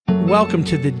Welcome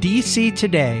to the DC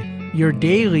Today, your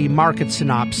daily market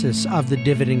synopsis of the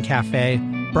Dividend Cafe,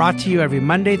 brought to you every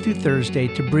Monday through Thursday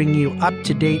to bring you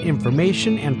up-to-date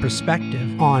information and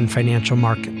perspective on financial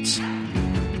markets.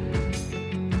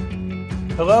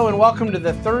 Hello and welcome to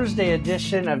the Thursday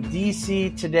edition of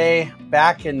DC Today,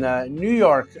 back in the New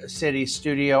York City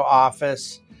studio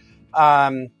office.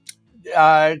 Kind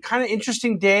of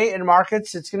interesting day in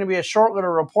markets. It's going to be a short little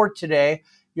report today.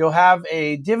 You'll have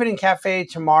a Dividend Cafe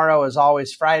tomorrow, as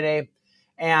always, Friday.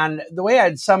 And the way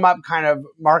I'd sum up kind of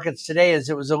markets today is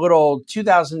it was a little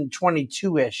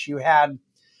 2022-ish. You had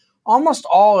almost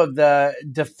all of the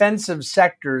defensive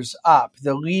sectors up.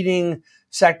 The leading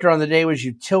sector on the day was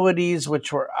utilities,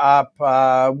 which were up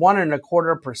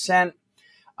 1.25%.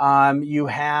 You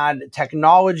had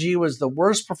technology was the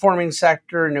worst performing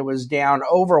sector, and it was down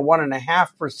over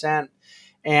 1.5%.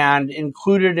 And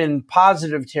included in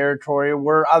positive territory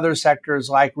were other sectors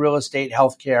like real estate,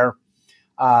 healthcare,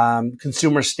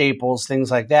 consumer staples,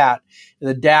 things like that.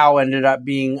 The Dow ended up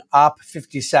being up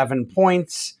 57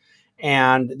 points,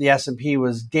 and the S&P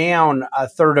was down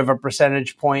 1/3 of a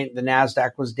percentage point. The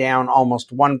NASDAQ was down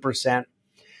almost 1%.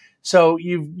 So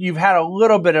you've had a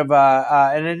little bit of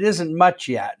a, and it isn't much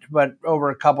yet, but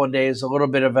over a couple of days, a little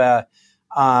bit of a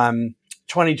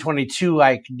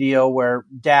 2022-like deal where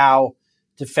Dow,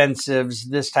 defensives,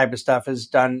 this type of stuff has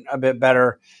done a bit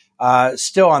better.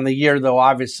 Still on the year, though,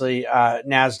 obviously,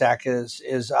 NASDAQ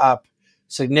is up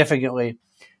significantly.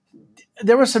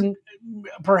 There was some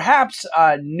perhaps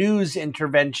news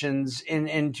interventions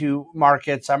into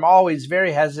markets. I'm always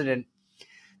very hesitant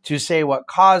to say what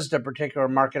caused a particular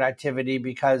market activity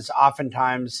because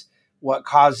oftentimes what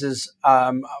causes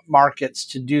markets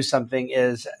to do something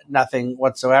is nothing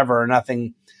whatsoever, or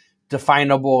nothing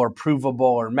definable or provable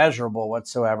or measurable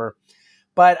whatsoever.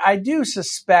 But I do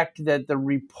suspect that the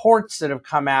reports that have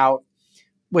come out,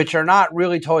 which are not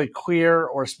really totally clear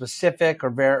or specific or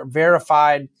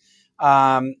verified,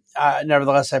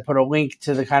 nevertheless, I put a link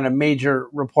to the kind of major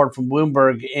report from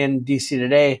Bloomberg in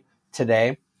DC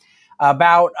today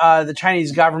about the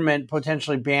Chinese government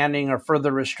potentially banning or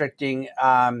further restricting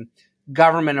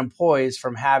government employees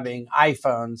from having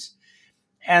iPhones.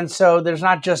 And so there's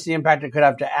not just the impact it could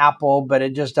have to Apple, but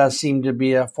it just does seem to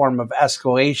be a form of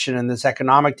escalation in this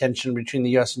economic tension between the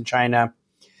U.S. and China.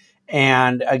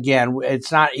 And again,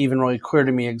 it's not even really clear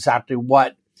to me exactly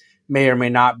what may or may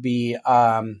not be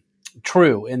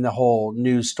true in the whole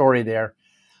news story there.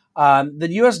 The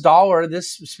U.S. dollar,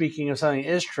 this speaking of something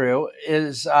that is true,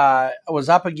 was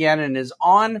up again and is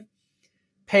on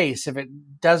pace, if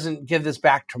it doesn't give this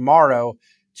back tomorrow,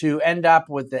 to end up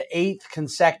with the 8th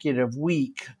consecutive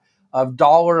week of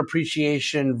dollar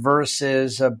appreciation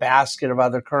versus a basket of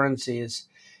other currencies.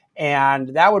 And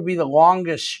that would be the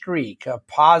longest streak of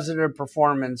positive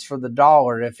performance for the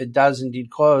dollar if it does indeed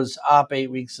close up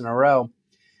 8 weeks in a row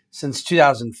since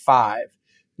 2005.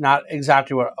 Not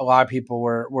exactly what a lot of people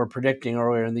were predicting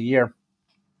earlier in the year.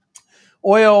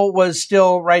 Oil was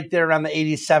still right there around the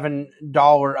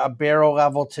 $87 a barrel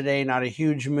level today, not a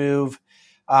huge move.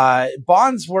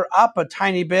 Bonds were up a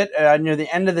tiny bit near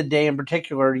the end of the day. In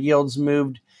particular, yields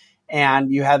moved, and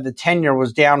you had the 10-year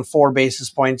was down 4 basis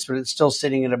points, but it's still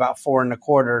sitting at about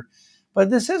 4.25. But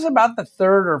this is about the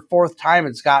third or fourth time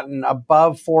it's gotten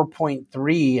above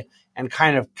 4.3 and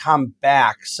kind of come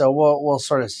back. So we'll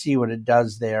sort of see what it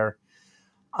does there.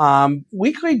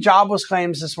 Weekly jobless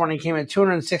claims this morning came at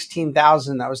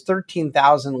 216,000. That was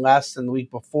 13,000 less than the week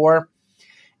before.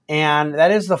 And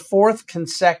that is the 4th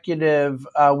consecutive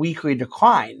weekly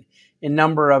decline in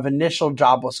number of initial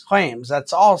jobless claims.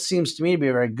 That's all seems to me to be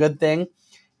a very good thing.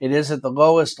 It is at the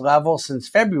lowest level since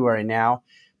February now.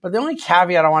 But the only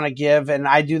caveat I want to give, and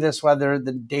I do this whether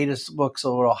the data looks a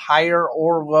little higher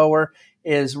or lower,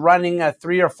 is running a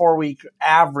 3 or 4 week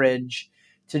average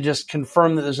to just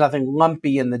confirm that there's nothing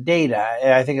lumpy in the data.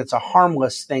 I think it's a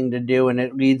harmless thing to do, and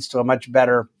it leads to a much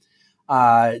better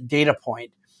data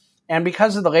point. And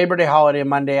because of the Labor Day holiday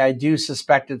Monday, I do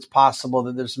suspect it's possible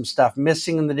that there's some stuff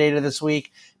missing in the data this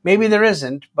week. Maybe there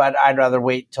isn't, but I'd rather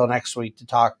wait till next week to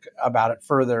talk about it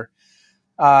further.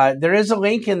 There is a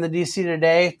link in the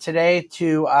DC today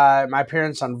to my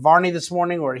appearance on Varney this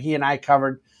morning, where he and I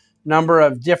covered a number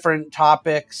of different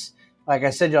topics. Like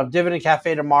I said, you'll have Dividend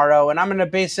Cafe tomorrow, and I'm going to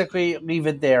basically leave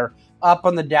it there. Up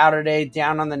on the Dow today,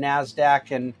 down on the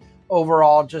NASDAQ, and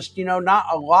overall just, not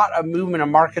a lot of movement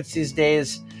in markets these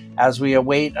days, as we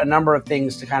await a number of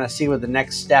things to kind of see what the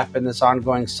next step in this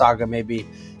ongoing saga may be.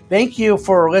 Thank you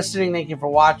for listening. Thank you for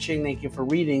watching. Thank you for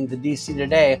reading the DC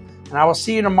Today. And I will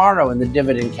see you tomorrow in the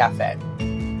Dividend Cafe.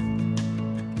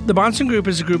 The Bahnsen Group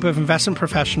is a group of investment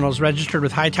professionals registered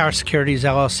with Hightower Securities,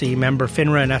 LLC, member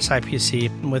FINRA and SIPC,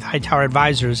 and with Hightower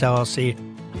Advisors, LLC,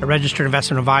 a registered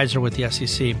investment advisor with the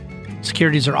SEC.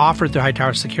 Securities are offered through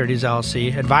Hightower Securities,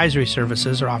 LLC. Advisory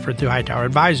services are offered through Hightower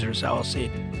Advisors, LLC.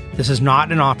 This is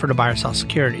not an offer to buy or sell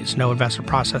securities. No investment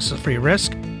process is free of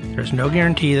risk. There is no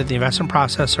guarantee that the investment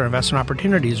process or investment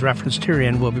opportunities referenced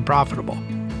herein will be profitable.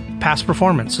 Past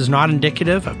performance is not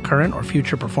indicative of current or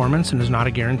future performance and is not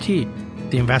a guarantee.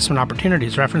 The investment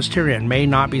opportunities referenced herein may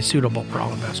not be suitable for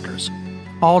all investors.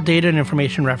 All data and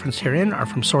information referenced herein are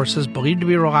from sources believed to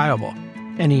be reliable.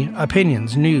 Any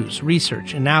opinions, news,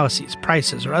 research, analyses,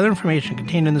 prices, or other information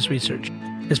contained in this research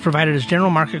is provided as general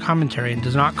market commentary and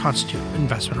does not constitute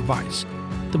investment advice.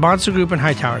 The Bahnsen Group and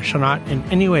Hightower shall not in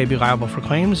any way be liable for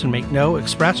claims and make no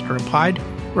expressed or implied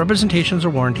representations or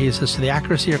warranties as to the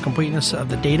accuracy or completeness of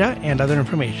the data and other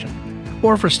information,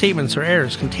 or for statements or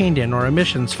errors contained in or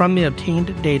omissions from the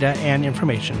obtained data and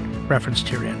information referenced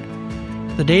herein.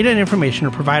 The data and information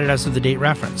are provided as of the date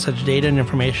referenced. Such data and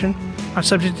information are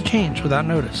subject to change without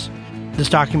notice. This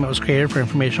document was created for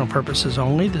informational purposes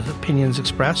only. The opinions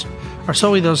expressed are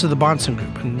solely those of the Bahnsen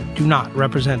Group and do not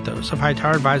represent those of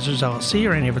Hightower Advisors, LLC,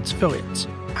 or any of its affiliates.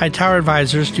 Hightower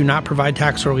Advisors do not provide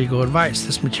tax or legal advice.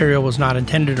 This material was not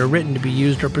intended or written to be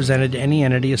used or presented to any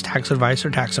entity as tax advice or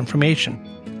tax information.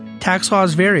 Tax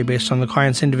laws vary based on the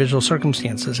client's individual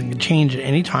circumstances and can change at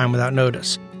any time without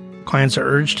notice. Clients are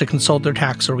urged to consult their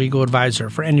tax or legal advisor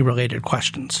for any related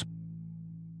questions.